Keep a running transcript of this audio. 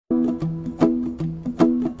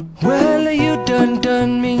Well, you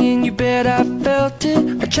done me and you bet I felt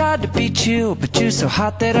it. I tried to beat you, but you're so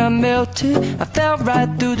hot that I melted. I fell right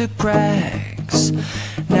through the cracks.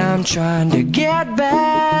 Now I'm trying to get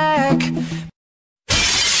back.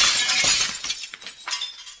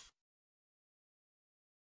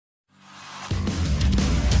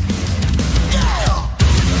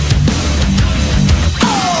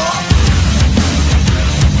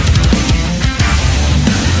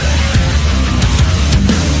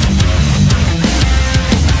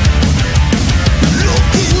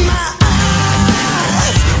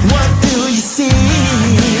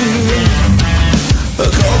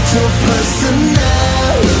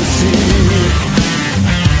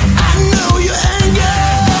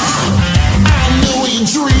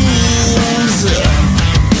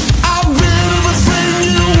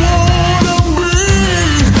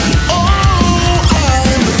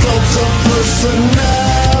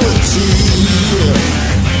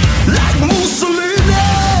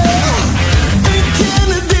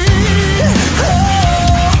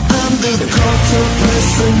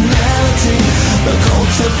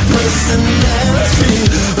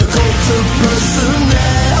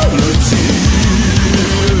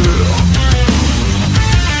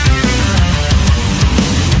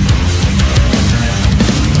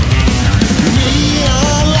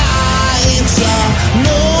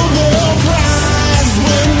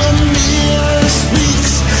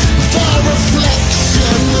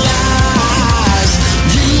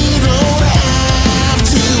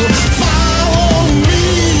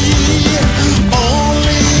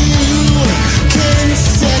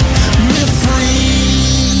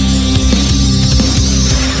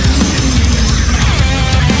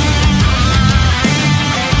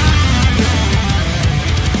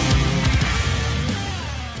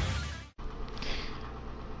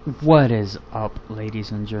 What is up,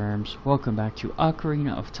 ladies and germs? Welcome back to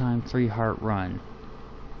Ocarina of Time 3-Heart Run.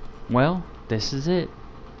 Well, this is it.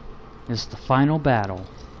 This is the final battle.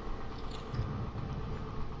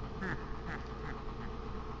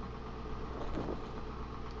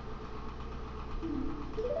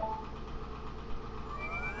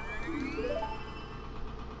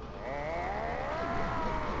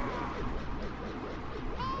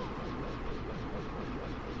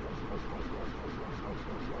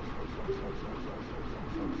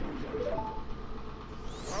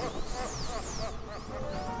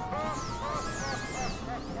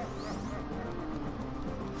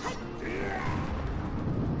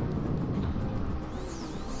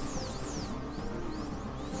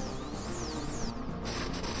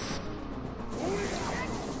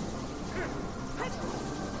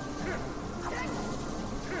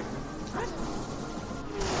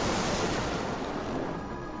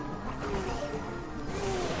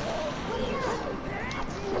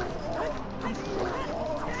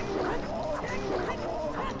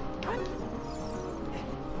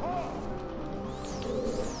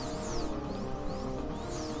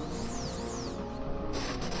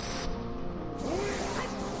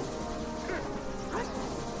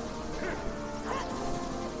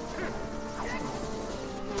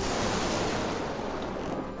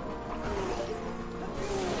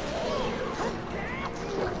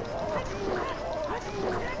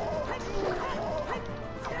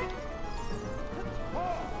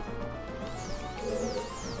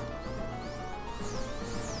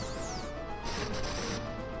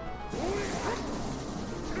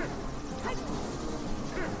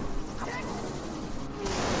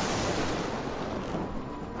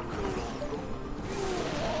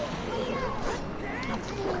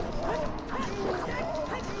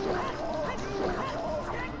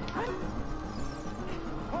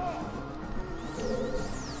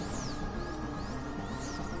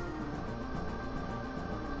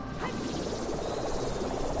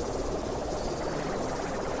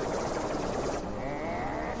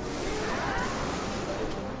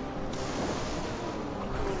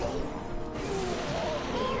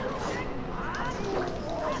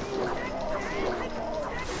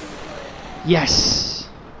 Yes!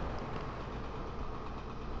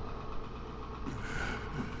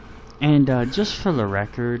 And just for the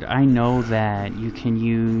record, I know that you can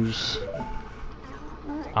use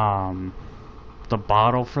the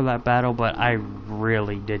bottle for that battle, but I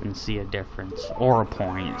really didn't see a difference or a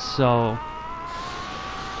point. So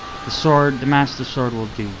the Master Sword will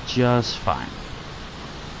do just fine.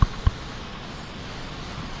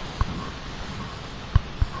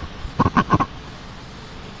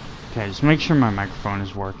 Okay, just make sure my microphone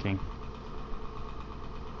is working.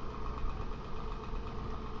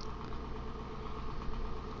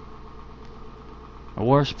 The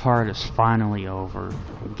worst part is finally over.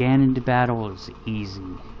 Ganon battle is easy.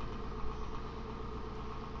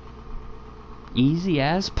 Easy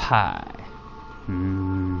as pie.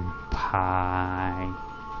 Pie.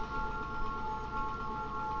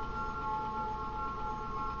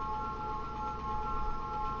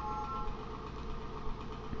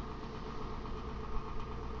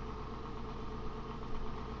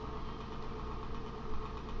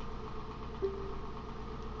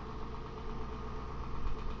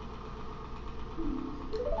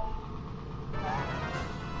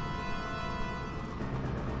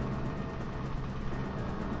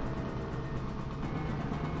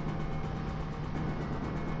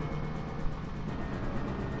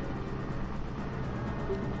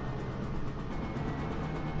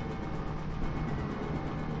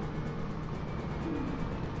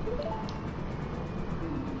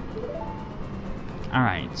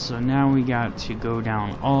 Alright, so now we got to go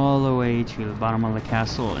down all the way to the bottom of the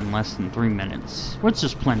castle in less than 3 minutes, which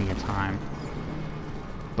is plenty of time.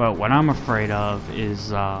 But what I'm afraid of is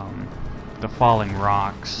the falling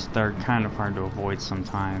rocks. They're kind of hard to avoid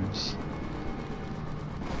sometimes.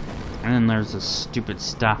 And then there's this stupid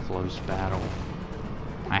Staphlos battle.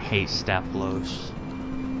 I hate Staphlos.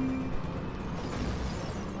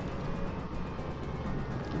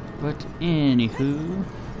 But anywho,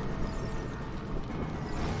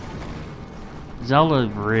 Zelda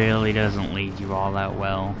really doesn't lead you all that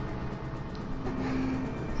well.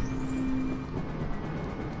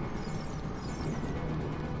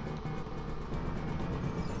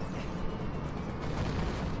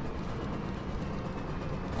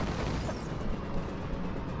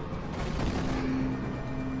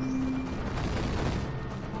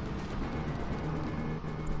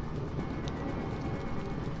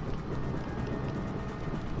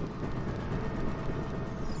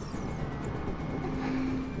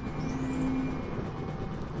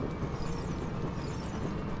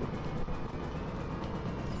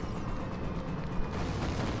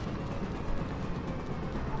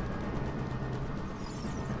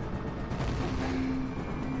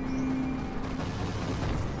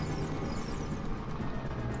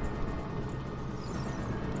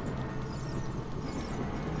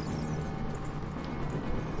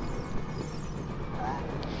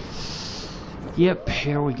 Yep,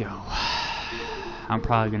 here we go. I'm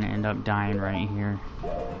probably gonna end up dying right here.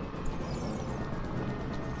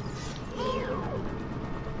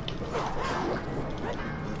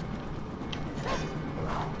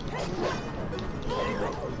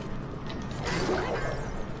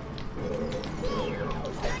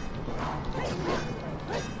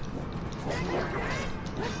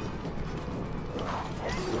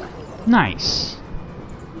 Nice.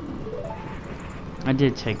 I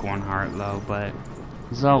did take 1 heart though, but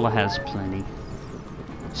Zelda has plenty.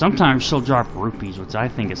 Sometimes she'll drop rupees, which I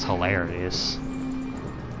think is hilarious.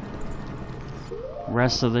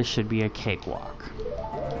 Rest of this should be a cakewalk.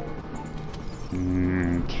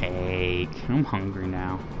 Cake. I'm hungry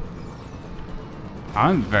now.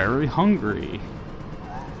 I'm very hungry.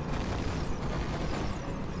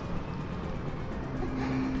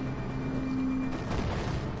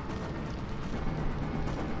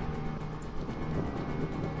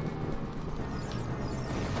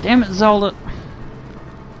 Damn it, Zelda!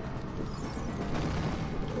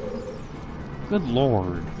 Good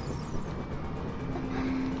lord.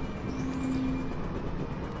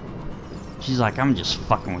 She's like, I'm just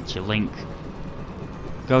fucking with you, Link.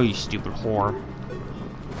 Go, you stupid whore.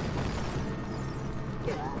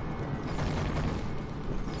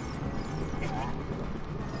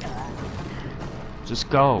 Just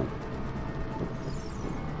go.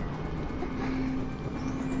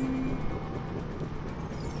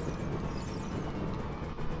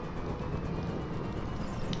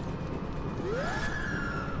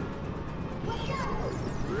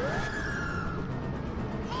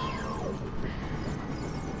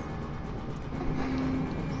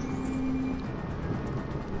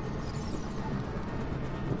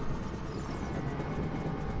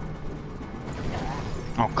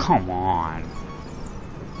 Oh, come on.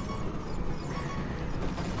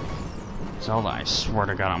 Zelda, I swear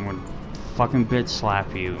to God, I'm gonna fucking bitch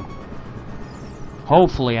slap you.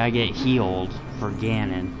 Hopefully I get healed for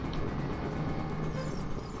Ganon.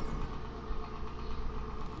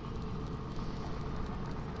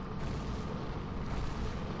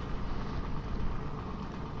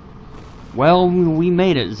 Well, we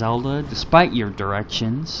made it, Zelda, despite your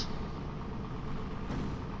directions.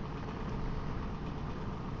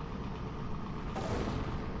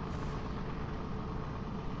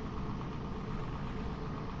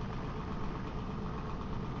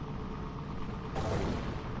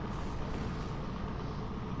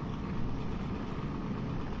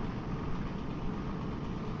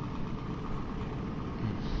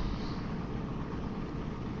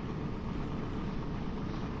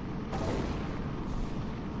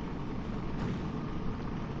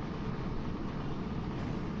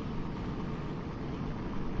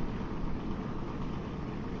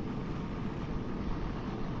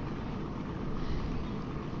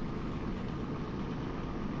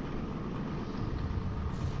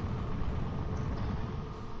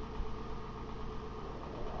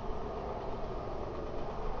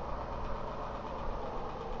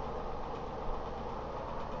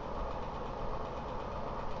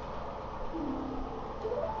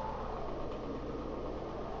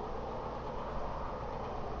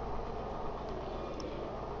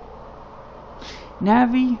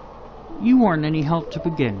 Navi, you weren't any help to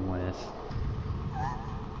begin with.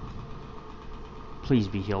 Please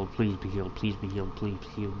be healed, please be healed, please be healed, please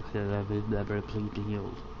be healed, please be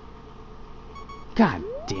healed. God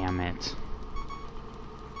damn it.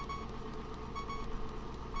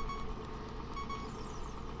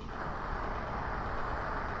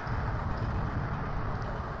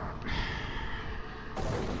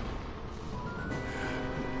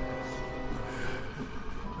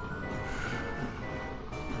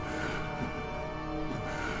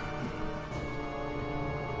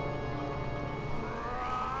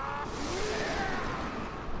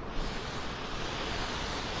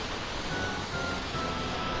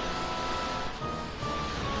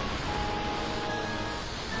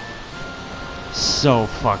 So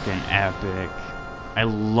fucking epic. I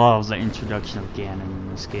love the introduction of Ganon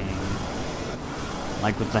in this game.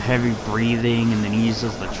 Like with the heavy breathing, and then he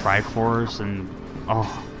uses the Triforce, and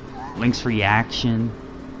oh, Link's reaction.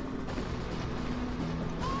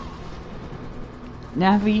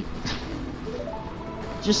 Navi,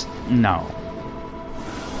 just no.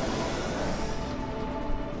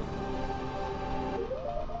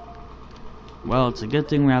 Well, it's a good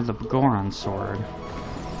thing we have the Goron sword.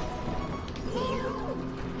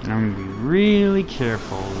 And I'm gonna be really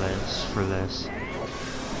careful for this.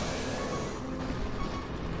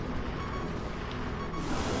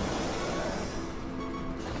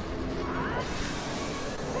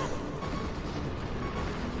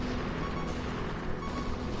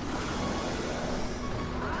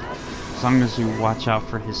 As long as we watch out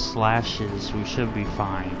for his slashes, we should be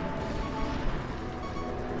fine.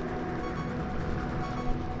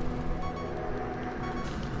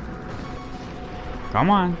 Come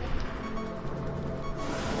on.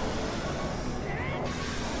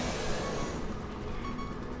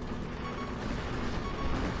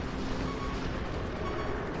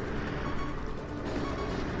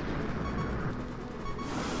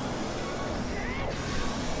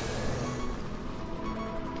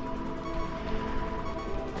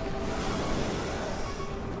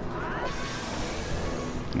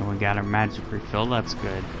 And we got our magic refill, that's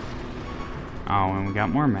good. Oh, and we got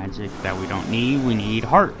more magic that we don't need. We need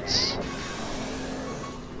hearts.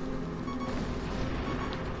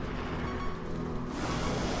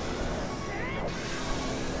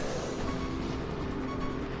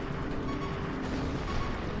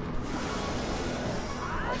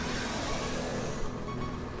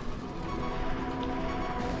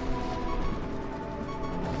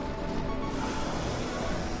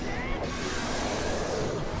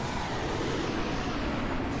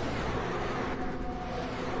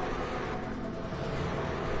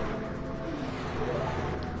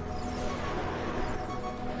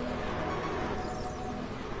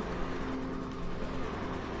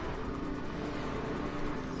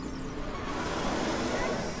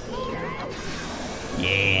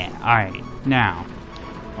 Yeah, alright, now.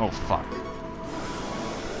 Oh, fuck.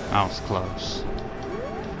 That was close.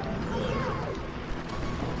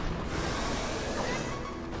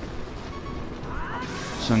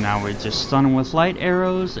 So now we just stun him with light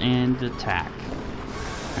arrows and attack.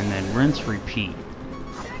 And then rinse, repeat.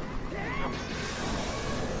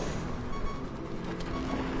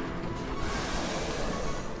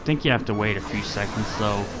 I think you have to wait a few seconds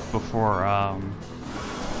though before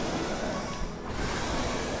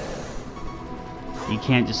you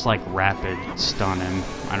can't just like rapid stun him,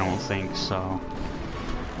 I don't think so.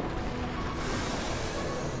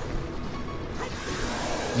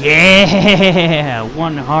 Yeah!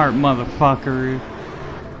 One heart, motherfucker.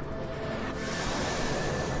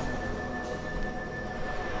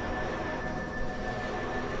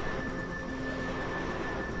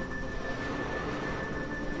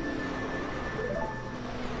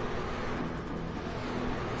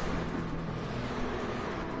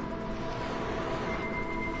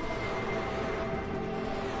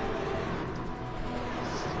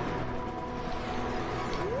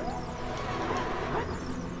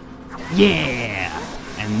 Yeah!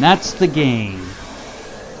 And that's the game.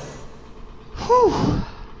 Whew.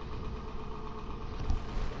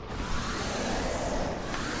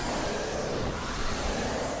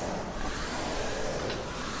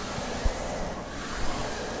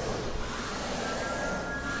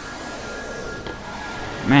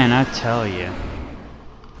 Man, I tell you,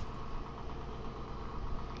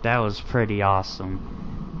 that was pretty awesome.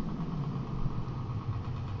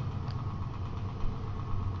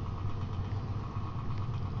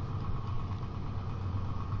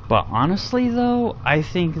 But honestly though, I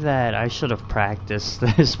think that I should have practiced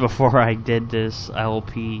this before I did this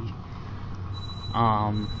LP.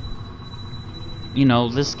 You know,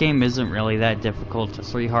 this game isn't really that difficult to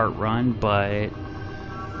 3-heart run, but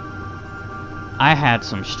I had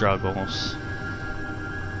some struggles.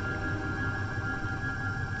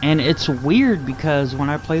 And it's weird because when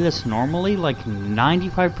I play this normally, like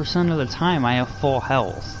 95% of the time I have full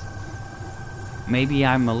health. Maybe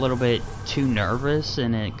I'm a little bit too nervous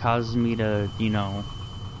and it causes me to, you know,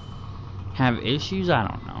 have issues. I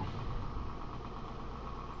don't know.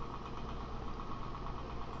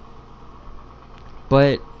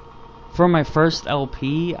 But for my first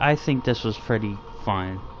LP, I think this was pretty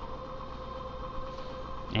fun.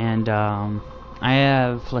 And I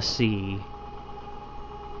have, let's see,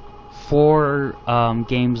 4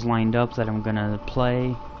 games lined up that I'm gonna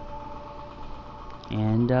play.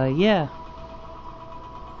 And yeah.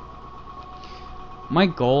 My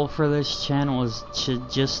goal for this channel is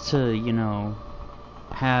just to, you know,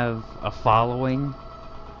 have a following.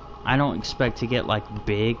 I don't expect to get like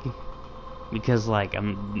big, because like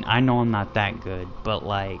I know I'm not that good, but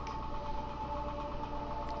like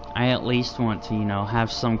I at least want to, you know, have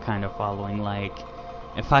some kind of following. Like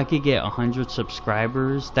if I could get 100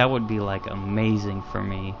 subscribers, that would be like amazing for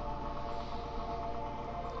me.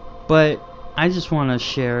 But I just want to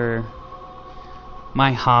share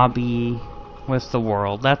my hobby with the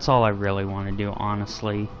world. That's all I really want to do,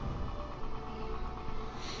 honestly.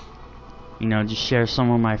 You know, just share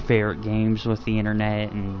some of my favorite games with the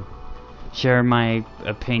internet and share my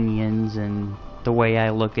opinions and the way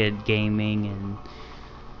I look at gaming and,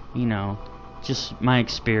 you know, just my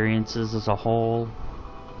experiences as a whole.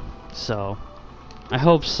 So I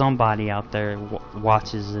hope somebody out there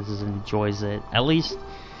watches this and enjoys it. At least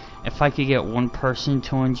if I could get one person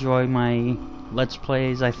to enjoy my Let's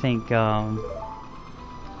Plays, I think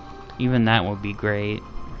even that would be great.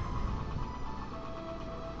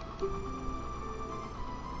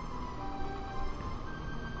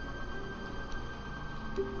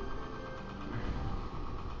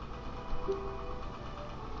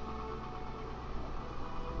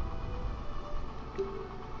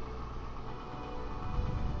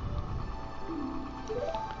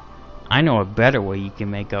 I know a better way you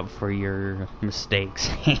can make up for your mistakes.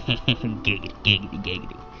 Giggity, giggity,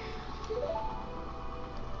 giggity.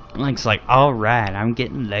 Link's like, alright, I'm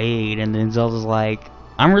getting laid. And then Zelda's like,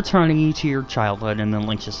 I'm returning you to your childhood. And then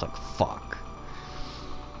Link's just like, fuck.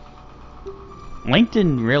 Link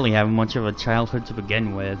didn't really have much of a childhood to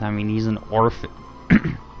begin with. I mean, he's an orphan.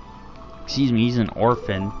 Excuse me, he's an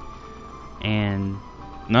orphan. And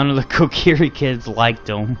none of the Kokiri kids liked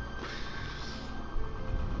him.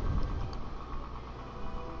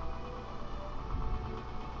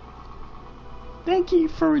 Thank you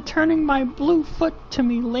for returning my blue foot to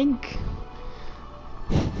me, Link.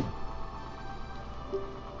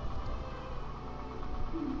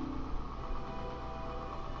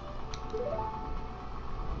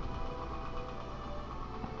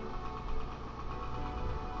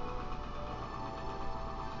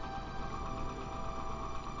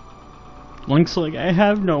 Link's like, I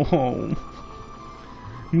have no home.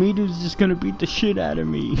 Midu's just gonna beat the shit out of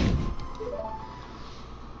me.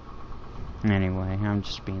 Anyway, I'm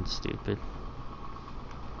just being stupid.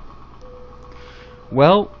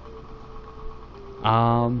 Well,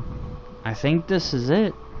 I think this is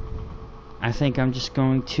it. I think I'm just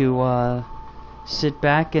going to sit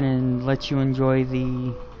back and let you enjoy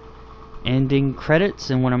the ending credits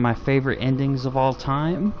and one of my favorite endings of all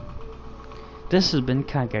time. This has been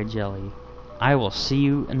Kai Jelly. I will see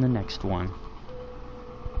you in the next one.